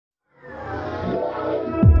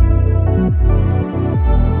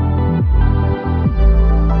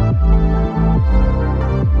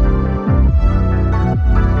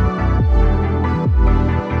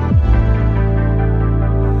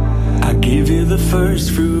the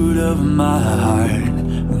first fruit of my heart.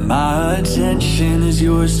 My attention is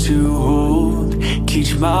yours to hold.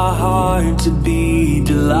 Teach my heart to be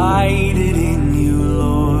delighted in you,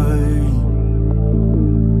 Lord.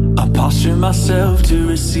 I posture myself to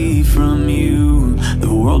receive from you.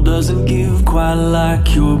 The world doesn't give quite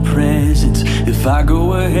like your presence. If I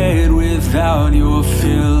go ahead without your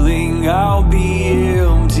filling, I'll be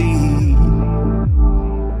empty.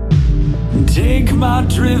 Take my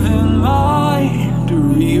driven mind,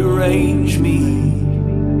 rearrange me.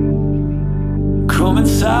 Come and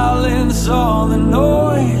silence all the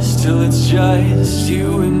noise till it's just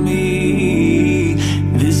you and me.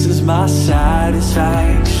 This is my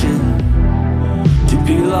satisfaction, to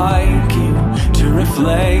be like you, to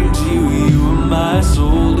reflect you. You are my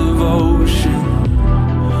sole devotion.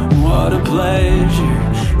 What a pleasure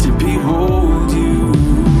to behold you.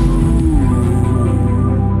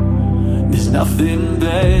 There's nothing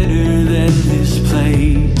better than this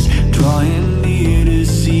place, drawing near to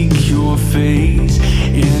seek your face.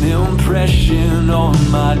 An impression on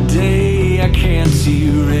my day I can't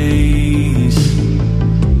erase.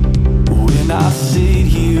 When I sit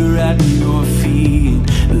here at your feet,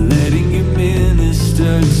 letting you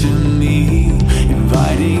minister to me,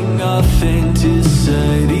 inviting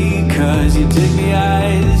authenticity, 'cause you take me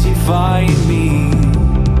as you find me.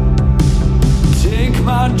 Take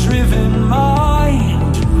my driven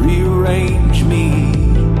mind, rearrange me.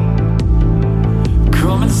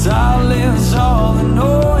 Come and silence all the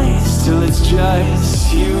noise till it's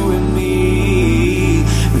just you and me.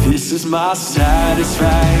 This is my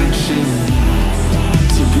satisfaction,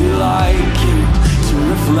 to be like you, to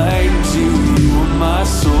reflect you. You are my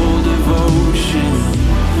sole devotion.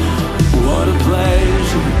 What a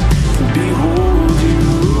pleasure to behold you.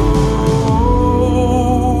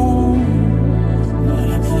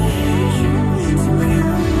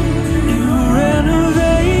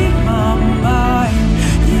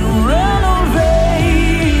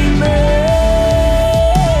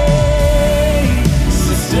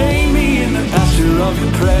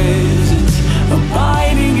 Presence,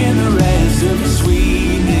 abiding in the rest of your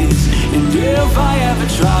sweetness. And if I ever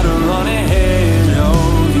try to run ahead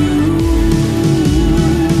of you,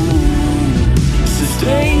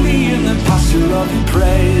 sustain me in the posture of your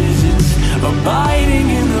presence, abiding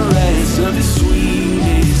in the rest of your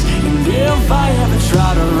sweetness. And if I ever try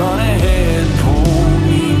to run ahead, pull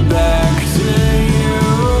me back to you.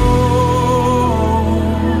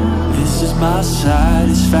 This is my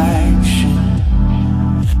satisfaction,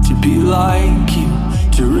 to be like you,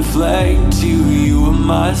 to reflect you. You are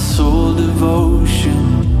my sole devotion.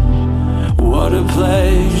 What a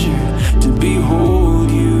pleasure